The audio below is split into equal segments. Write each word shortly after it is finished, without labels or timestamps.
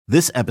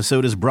This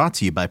episode is brought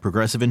to you by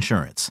Progressive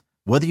Insurance.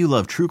 Whether you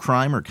love true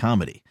crime or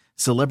comedy,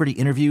 celebrity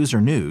interviews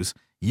or news,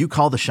 you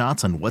call the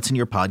shots on what's in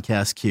your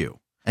podcast queue.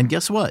 And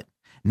guess what?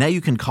 Now you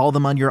can call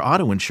them on your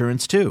auto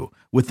insurance too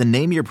with the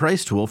Name Your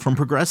Price tool from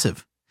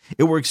Progressive.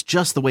 It works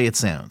just the way it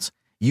sounds.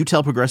 You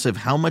tell Progressive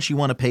how much you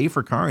want to pay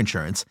for car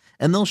insurance,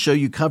 and they'll show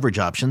you coverage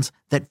options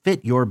that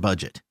fit your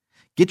budget.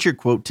 Get your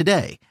quote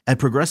today at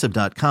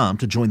Progressive.com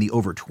to join the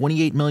over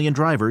 28 million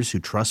drivers who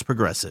trust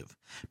Progressive.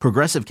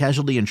 Progressive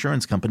Casualty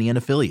Insurance Company and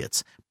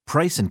Affiliates.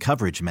 Price and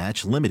coverage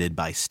match limited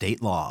by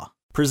state law.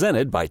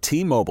 Presented by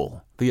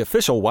T-Mobile, the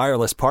official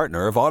wireless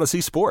partner of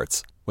Odyssey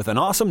Sports. With an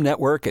awesome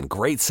network and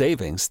great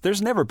savings,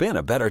 there's never been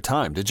a better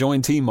time to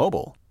join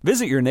T-Mobile.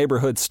 Visit your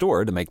neighborhood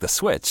store to make the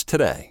switch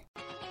today.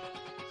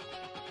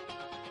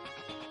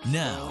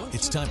 Now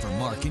it's time for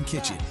Mark and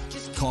Kichen.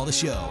 Call the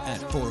show at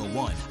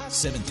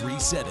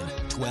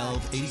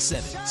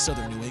 401-737-1287.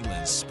 Southern New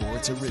England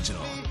Sports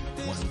Original.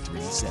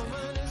 1037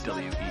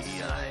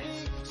 WEEI.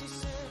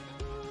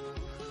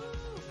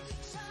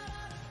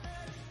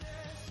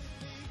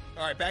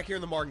 All right, back here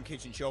in the Mark and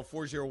Kichen Show.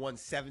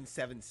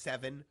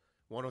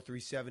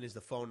 401-777-1037 is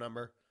the phone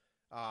number.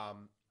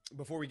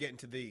 Before we get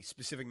into the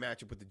specific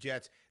matchup with the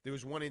Jets, there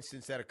was one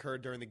instance that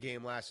occurred during the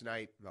game last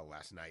Sunday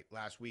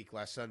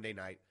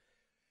night.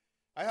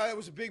 I thought it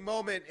was a big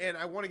moment, and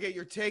I want to get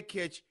your take,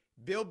 Kitch.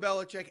 Bill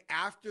Belichick,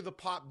 after the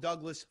Pop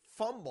Douglas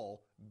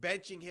fumble,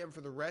 benching him for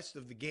the rest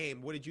of the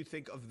game. What did you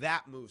think of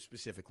that move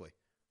specifically?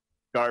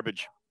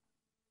 Garbage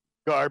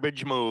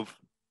move.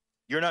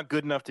 You're not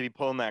good enough to be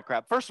pulling that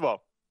crap. First of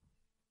all,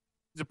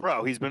 he's a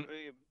pro.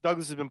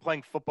 Douglas has been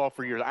playing football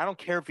for years. I don't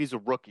care if he's a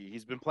rookie.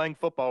 He's been playing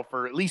football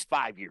for at least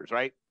 5 years,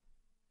 right?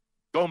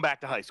 Going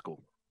back to high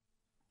school.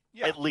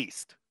 Yeah. At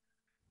least.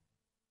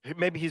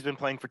 Maybe he's been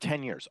playing for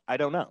 10 years. I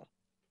don't know.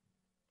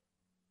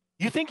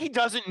 You think he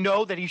doesn't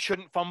know that he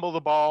shouldn't fumble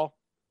the ball?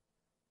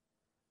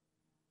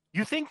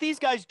 You think these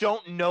guys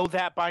don't know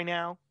that by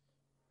now?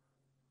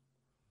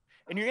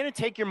 And you're going to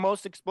take your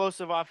most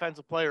explosive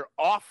offensive player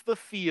off the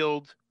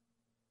field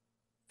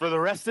for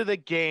the rest of the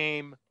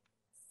game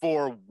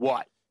for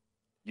what?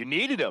 You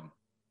needed him.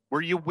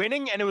 Were you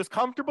winning and it was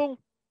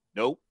comfortable?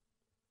 Nope.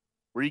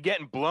 Were you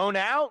getting blown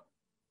out?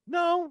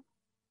 No. You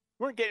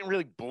weren't getting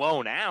really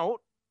blown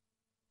out.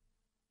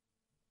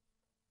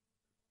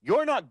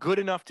 You're not good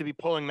enough to be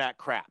pulling that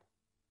crap.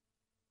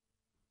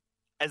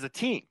 As a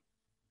team,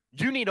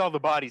 you need all the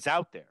bodies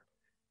out there.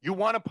 You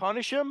want to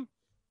punish him?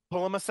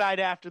 Pull him aside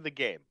after the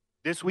game.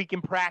 This week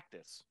in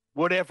practice.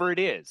 Whatever it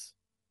is.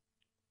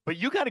 But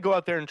you got to go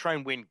out there and try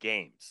and win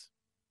games.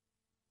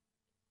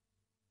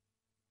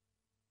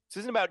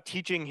 This isn't about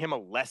teaching him a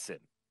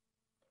lesson.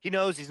 He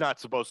knows he's not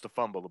supposed to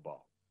fumble the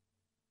ball.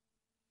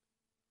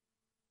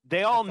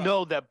 They all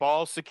know that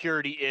ball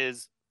security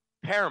is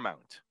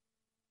paramount.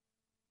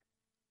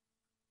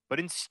 But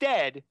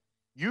instead,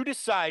 you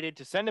decided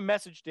to send a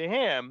message to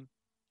him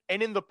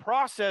and in the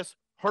process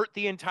hurt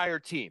the entire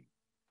team.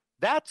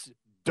 That's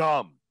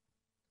dumb.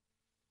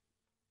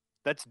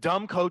 That's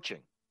dumb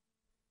coaching.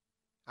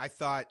 I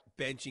thought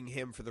benching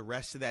him for the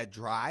rest of that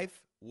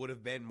drive would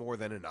have been more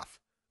than enough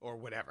or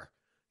whatever.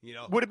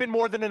 Would have been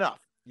more than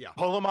enough. Yeah.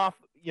 Pull him off,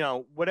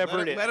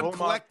 whatever it is. Let him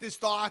collect his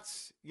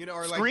thoughts,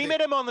 or scream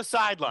at him on the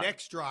sideline. The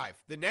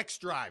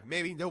next drive.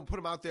 Maybe don't put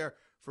him out there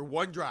for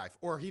one drive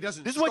or he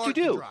doesn't This is start what you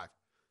do. the drive.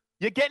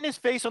 You get in his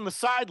face on the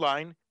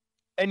sideline,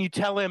 and you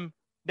tell him,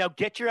 now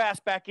get your ass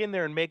back in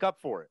there and make up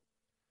for it.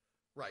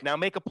 Right. Now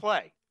make a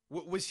play.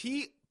 Was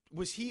he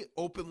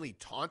openly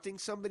taunting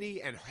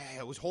somebody and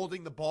was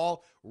holding the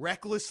ball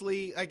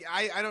recklessly? Like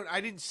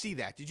I didn't see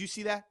that. Did you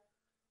see that?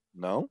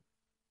 No.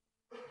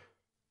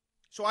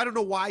 So I don't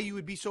know why you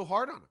would be so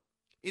hard on him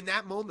in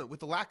that moment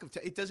with the lack of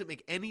it doesn't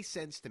make any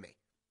sense to me.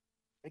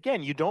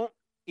 Again,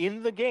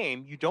 in the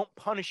game, you don't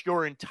punish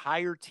your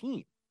entire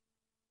team.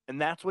 And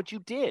that's what you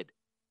did.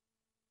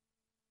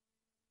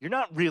 You're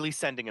not really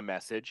sending a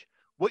message.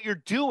 What you're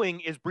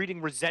doing is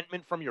breeding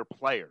resentment from your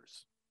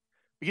players.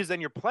 Because then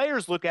your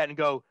players look at it and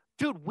go,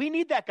 dude, we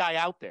need that guy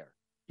out there.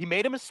 He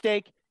made a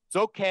mistake. It's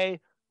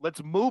okay.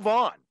 Let's move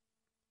on.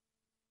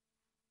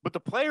 But the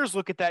players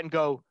look at that and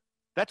go,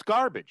 that's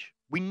garbage.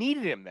 We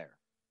needed him there.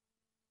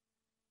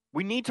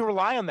 We need to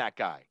rely on that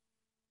guy.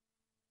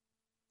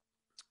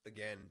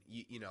 Again,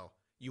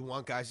 you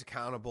want guys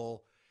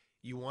accountable.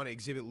 You want to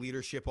exhibit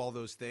leadership, all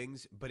those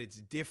things. But it's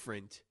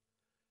different.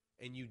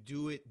 And you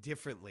do it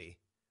differently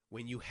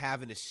when you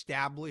have an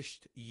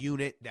established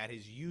unit that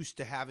is used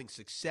to having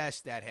success,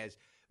 that has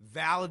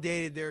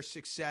validated their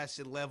success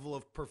and level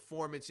of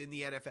performance in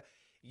the NFL.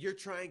 You're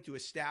trying to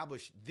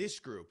establish this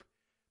group,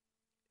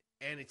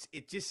 and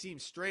it just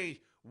seems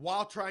strange.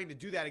 While trying to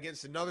do that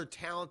against another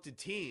talented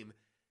team,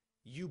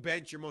 you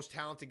bench your most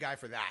talented guy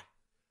for that.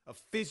 It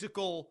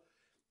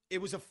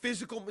was a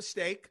physical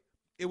mistake.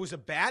 It was a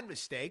bad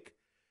mistake.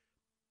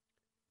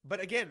 But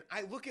again,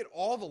 I look at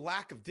all the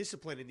lack of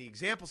discipline and the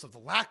examples of the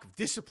lack of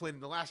discipline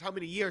in the last how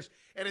many years,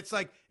 and it's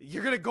like,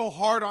 you're going to go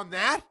hard on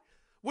that?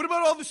 What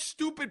about all the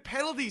stupid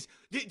penalties?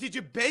 Did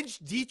you bench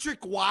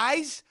Dietrich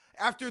Wise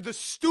after the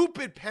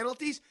stupid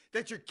penalties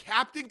that your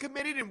captain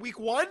committed in week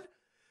 1?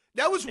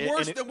 That was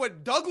worse than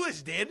what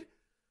Douglas did.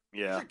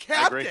 Yeah, your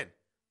captain.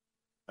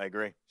 I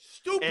agree.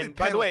 Stupid And penalties.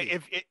 by the way,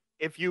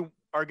 if you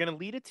are going to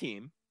lead a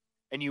team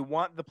and you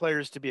want the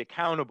players to be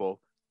accountable,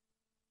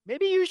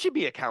 maybe you should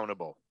be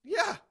accountable.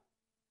 Yeah.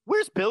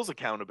 Where's Bill's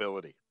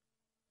accountability?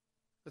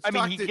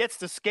 He gets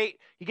to skate.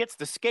 He gets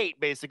to skate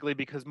basically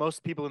because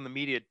most people in the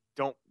media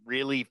don't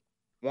really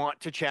want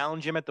to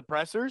challenge him at the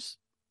pressers.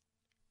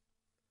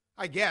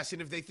 I guess,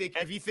 and if he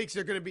thinks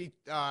they're going to be,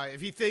 if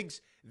he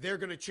thinks they're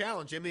going to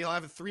challenge him, he'll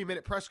have a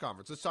 3-minute press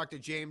conference. Let's talk to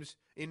James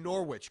in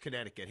Norwich,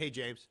 Connecticut. Hey,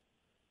 James.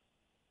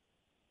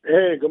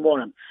 Hey, good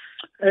morning.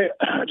 Hey,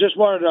 I just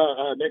wanted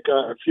to make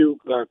a few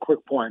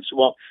quick points.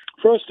 Well,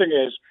 first thing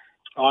is,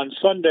 on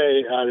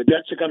Sunday, the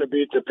Jets are going to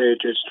beat the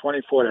Patriots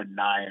 24-9.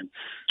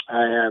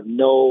 I have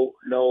no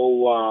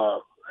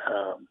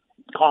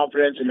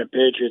confidence in the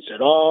Patriots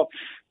at all.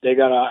 They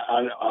got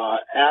an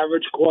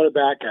average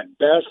quarterback at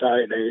best.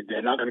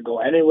 They're not going to go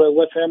anywhere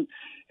with him.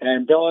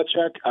 And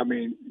Belichick,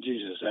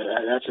 Jesus,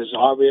 that's as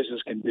obvious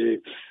as can be.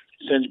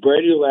 Since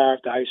Brady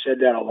left, I said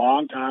that a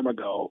long time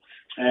ago,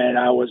 and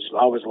I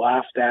was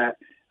laughed at.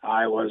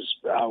 I was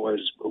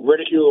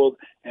ridiculed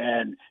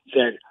and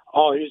said,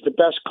 "Oh, he's the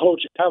best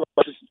coach ever."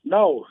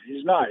 No,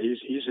 he's not.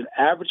 He's an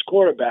average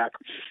quarterback.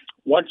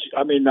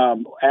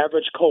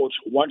 Average coach.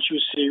 Once you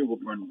see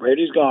when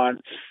Brady's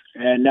gone,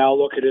 and now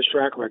look at his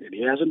track record,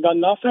 he hasn't done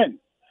nothing,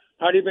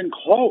 not even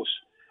close.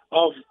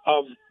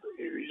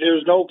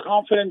 There's no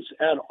confidence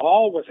at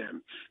all with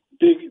him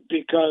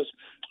because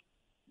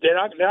they're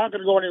not going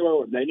to go anywhere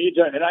with him. They need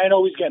to, and I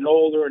know he's getting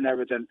older and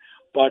everything,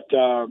 but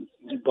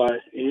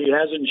he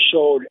hasn't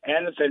showed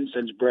anything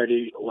since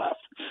Brady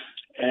left.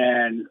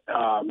 And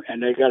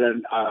they got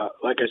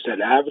like I said,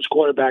 average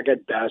quarterback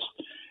at best.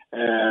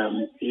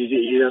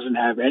 He doesn't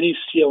have any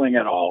ceiling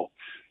at all.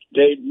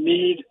 They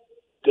need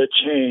to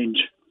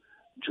change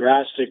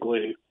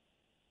drastically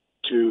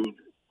to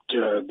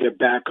get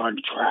back on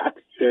track.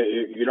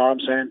 You know what I'm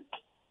saying?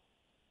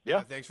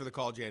 Yeah. Thanks for the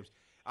call, James.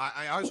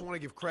 I also want to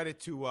give credit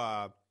to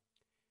I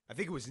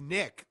think it was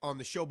Nick on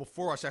the show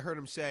before us. I heard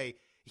him say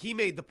he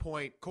made the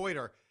point,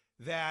 Coiter,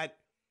 that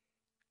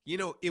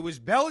it was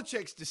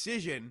Belichick's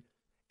decision.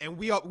 And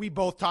we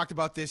both talked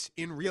about this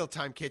in real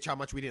time, Kitch, how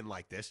much we didn't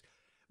like this.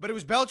 But it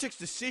was Belichick's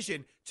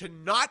decision to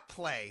not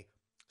play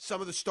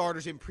some of the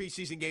starters in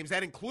preseason games.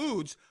 That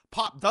includes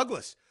Pop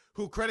Douglas,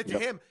 who, credit to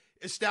him,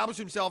 established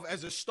himself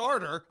as a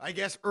starter, I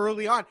guess,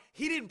 early on.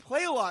 He didn't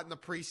play a lot in the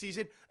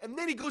preseason, and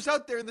then he goes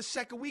out there in the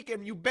second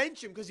weekend and you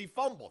bench him because he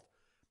fumbled.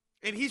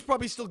 And he's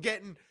probably still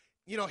getting,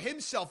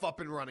 himself up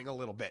and running a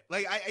little bit.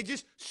 Like, I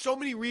just, so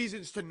many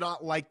reasons to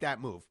not like that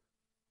move.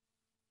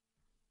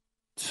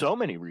 So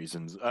many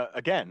reasons.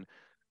 Again,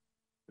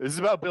 this is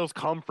about Bill's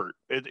comfort.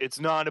 It's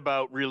not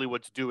about really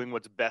what's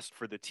best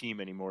for the team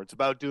anymore. It's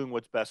about doing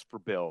what's best for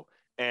Bill.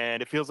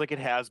 And it feels like it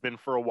has been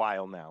for a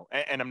while now.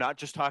 And I'm not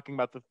just talking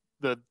about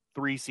the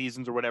 3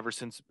 seasons or whatever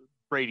since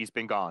Brady's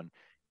been gone.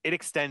 It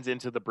extends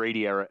into the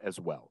Brady era as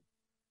well.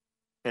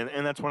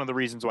 And that's one of the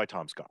reasons why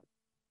Tom's gone.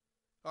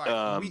 All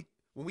right.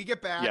 When we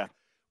get back,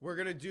 we're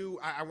going to do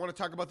 – I want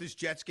to talk about this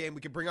Jets game.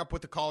 We can bring up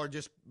what the caller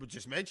just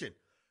mentioned.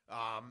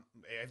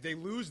 If they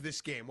lose this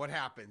game, what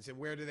happens and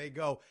where do they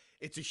go?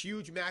 It's a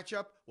huge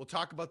matchup. We'll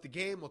talk about the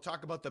game. We'll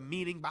talk about the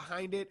meaning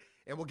behind it,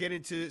 and we'll get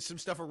into some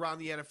stuff around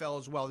the NFL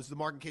as well. This is the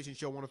Mark Kichen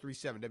Show,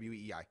 103.7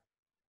 WEEI.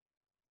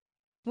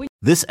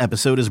 This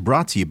episode is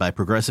brought to you by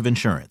Progressive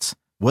Insurance.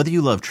 Whether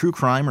you love true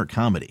crime or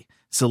comedy,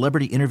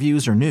 celebrity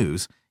interviews or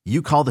news,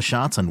 you call the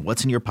shots on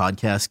what's in your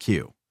podcast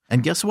queue.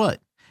 And guess what?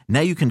 Now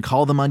you can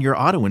call them on your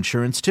auto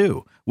insurance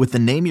too with the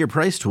Name Your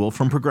Price tool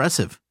from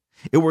Progressive.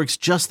 It works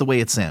just the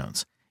way it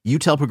sounds. You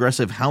tell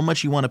Progressive how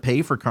much you want to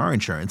pay for car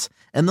insurance,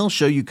 and they'll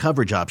show you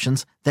coverage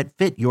options that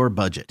fit your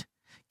budget.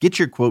 Get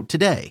your quote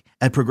today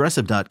at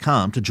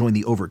Progressive.com to join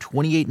the over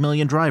 28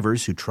 million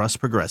drivers who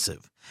trust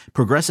Progressive.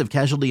 Progressive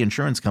Casualty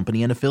Insurance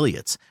Company and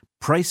Affiliates.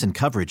 Price and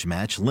coverage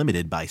match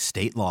limited by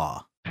state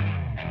law.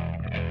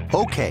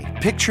 Okay,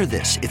 picture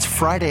this. It's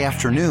Friday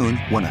afternoon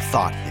when a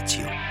thought hits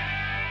you.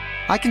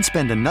 I can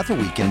spend another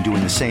weekend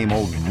doing the same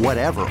old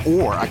whatever,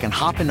 or I can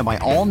hop into my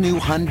all-new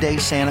Hyundai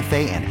Santa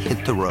Fe and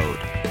hit the road.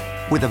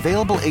 With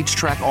available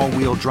H-Track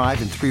all-wheel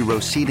drive and 3-row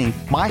seating,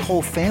 my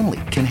whole family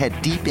can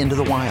head deep into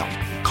the wild.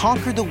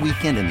 Conquer the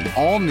weekend in the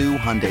all-new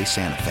Hyundai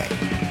Santa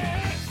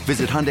Fe.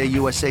 Visit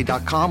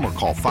HyundaiUSA.com or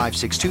call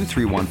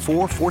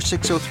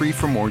 562-314-4603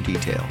 for more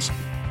details.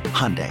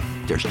 Hyundai,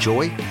 there's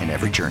joy in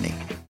every journey.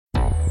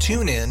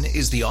 TuneIn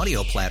is the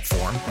audio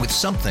platform with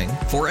something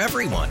for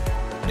everyone.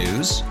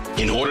 News.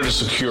 In order to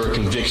secure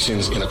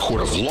convictions in a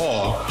court of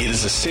law, it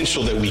is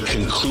essential that we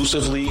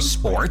conclusively.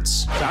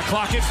 Sports. Got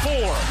clock at 4.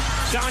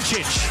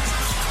 Doncic.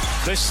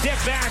 The step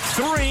back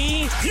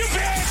 3. You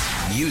bet.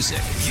 Music.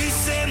 You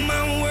set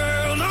my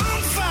world on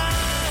fire.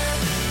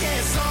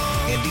 Yes,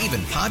 and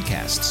even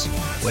podcasts.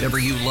 Whatever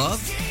you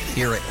love,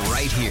 hear it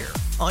right here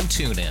on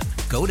TuneIn.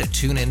 Go to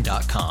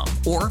TuneIn.com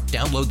or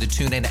download the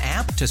TuneIn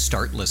app to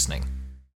start listening.